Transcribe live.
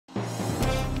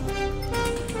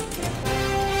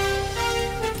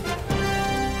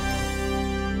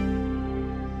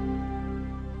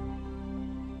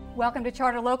Welcome to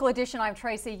Charter Local Edition. I'm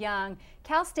Tracy Young.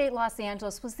 Cal State Los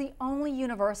Angeles was the only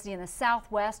university in the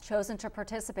Southwest chosen to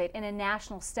participate in a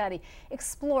national study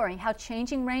exploring how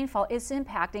changing rainfall is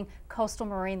impacting coastal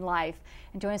marine life.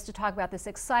 And joining us to talk about this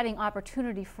exciting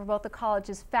opportunity for both the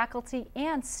college's faculty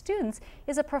and students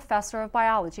is a professor of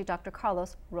biology, Dr.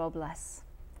 Carlos Robles.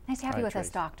 Nice to have you with us,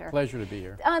 Doctor. Pleasure to be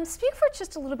here. Speak for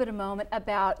just a little bit a moment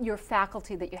about your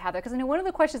faculty that you have there, because I know one of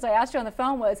the questions I asked you on the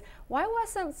phone was, why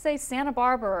wasn't, say, Santa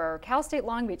Barbara or Cal State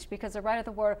Long Beach, because they're right at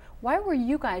the border, why were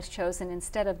you guys chosen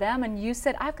instead of them? And you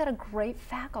said, I've got a great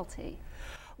faculty.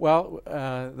 Well,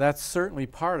 that's certainly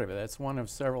part of it. That's one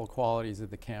of several qualities that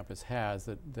the campus has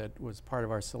that was part of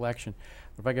our selection.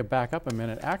 If I could back up a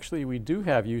minute, actually we do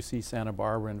have UC Santa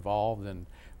Barbara involved, and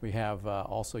we have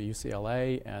also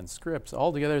UCLA and Scripps.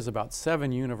 Altogether there's about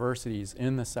 7 universities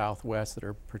in the Southwest that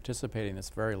are participating in this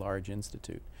very large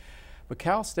institute. But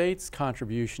Cal State's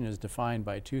contribution is defined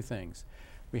by 2 things.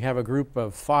 We have a group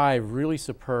of 5 really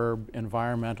superb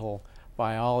environmental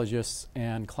biologists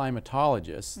and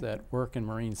climatologists that work in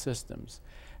marine systems.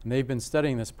 And they've been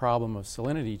studying this problem of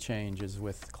salinity changes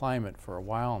with climate for a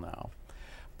while now.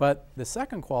 But the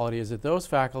second quality is that those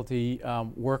faculty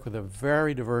work with a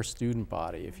very diverse student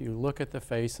body. If you look at the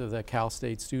face of the Cal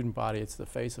State student body, it's the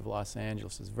face of Los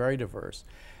Angeles. It's very diverse,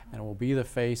 and it will be the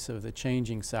face of the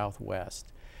changing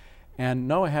Southwest. And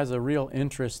NOAA has a real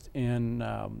interest in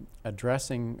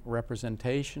addressing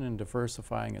representation and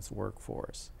diversifying its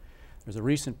workforce. There's a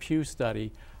recent Pew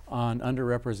study on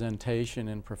underrepresentation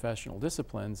in professional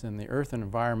disciplines, and the earth and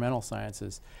environmental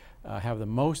sciences have the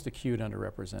most acute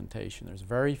underrepresentation. There's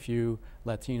very few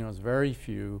Latinos, very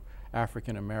few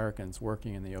African Americans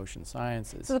working in the ocean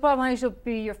sciences. So the bottom line is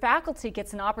your faculty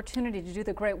gets an opportunity to do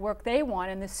the great work they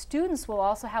want, and the students will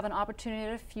also have an opportunity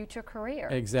at a future career.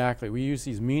 Exactly. We use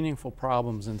these meaningful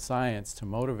problems in science to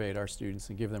motivate our students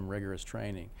and give them rigorous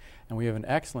training. And we have an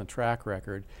excellent track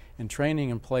record in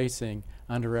training and placing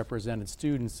underrepresented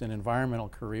students in environmental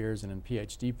careers and in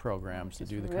PhD programs to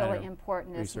do the kind of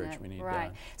important, research we need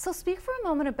done. So speak for a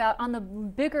moment about, on the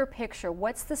bigger picture,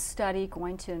 what's the study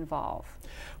going to involve?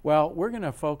 Well, we're going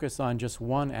to focus on just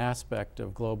one aspect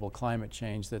of global climate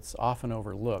change that's often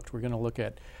overlooked. We're going to look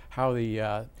at how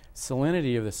the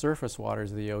salinity of the surface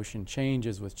waters of the ocean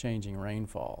changes with changing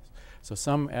rainfalls. So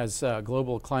as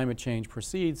global climate change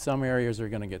proceeds, some areas are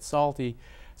going to get salty,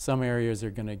 some areas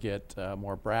are going to get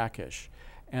more brackish.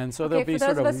 And so there'll be for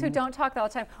those of us who don't talk all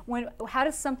the time, how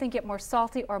does something get more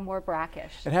salty or more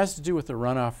brackish? It has to do with the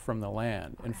runoff from the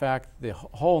land. In fact, the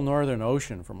whole northern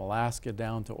ocean from Alaska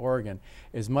down to Oregon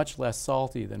is much less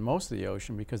salty than most of the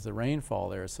ocean because the rainfall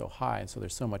there is so high, and so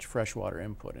there's so much freshwater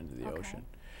input into the ocean.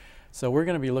 So we're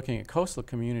going to be looking at coastal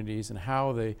communities and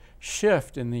how the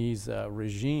shift in these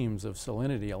regimes of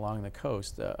salinity along the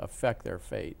coast affect their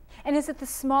fate. And is it the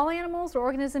small animals or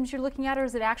organisms you're looking at, or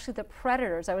is it actually the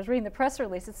predators? I was reading the press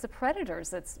release. It's the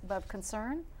predators that's of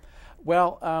concern?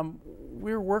 Well,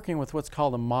 we're working with what's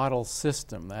called a model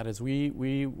system. That is, we're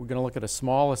going to look at a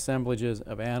small assemblage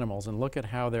of animals and look at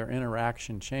how their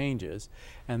interaction changes,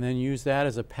 and then use that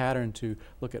as a pattern to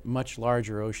look at much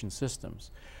larger ocean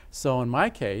systems. So in my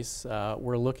case,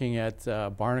 we're looking at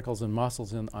barnacles and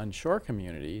mussels on shore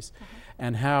communities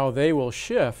and how they will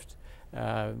shift.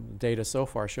 Data so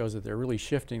far shows that they're really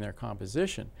shifting their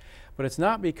composition. But it's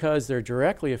not because they're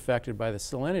directly affected by the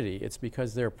salinity, it's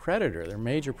because their predator, their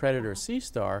major predator, sea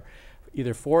star,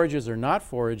 either forages or not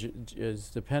forages,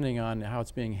 depending on how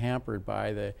it's being hampered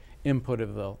by the input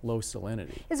of the low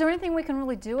salinity. Is there anything we can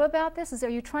really do about this? Are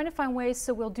you trying to find ways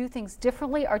so we'll do things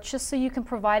differently, or just so you can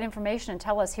provide information and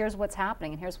tell us here's what's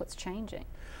happening and here's what's changing?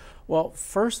 Well,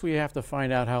 first we have to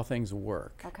find out how things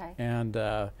work. Okay. And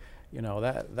you know,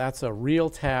 that's a real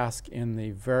task in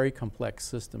the very complex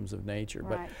systems of nature.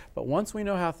 Right. But once we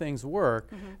know how things work,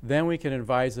 then we can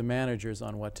advise the managers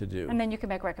on what to do. And then you can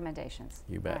make recommendations.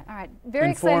 You bet. All right.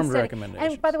 Very Informed exciting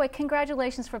recommendations. And by the way,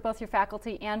 congratulations for both your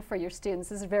faculty and for your students.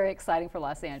 This is very exciting for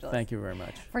Los Angeles. Thank you very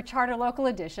much. For Charter Local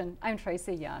Edition, I'm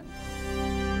Tracy Young.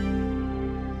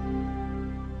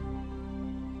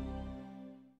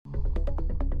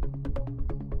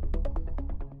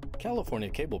 California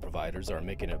cable providers are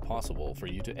making it possible for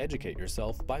you to educate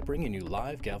yourself by bringing you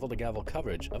live gavel-to-gavel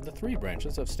coverage of the 3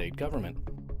 branches of state government.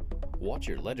 Watch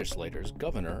your legislators,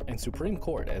 governor, and Supreme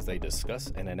Court as they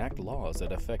discuss and enact laws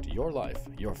that affect your life,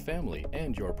 your family,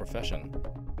 and your profession.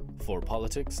 For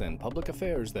politics and public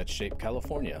affairs that shape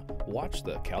California, watch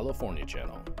the California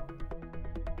Channel.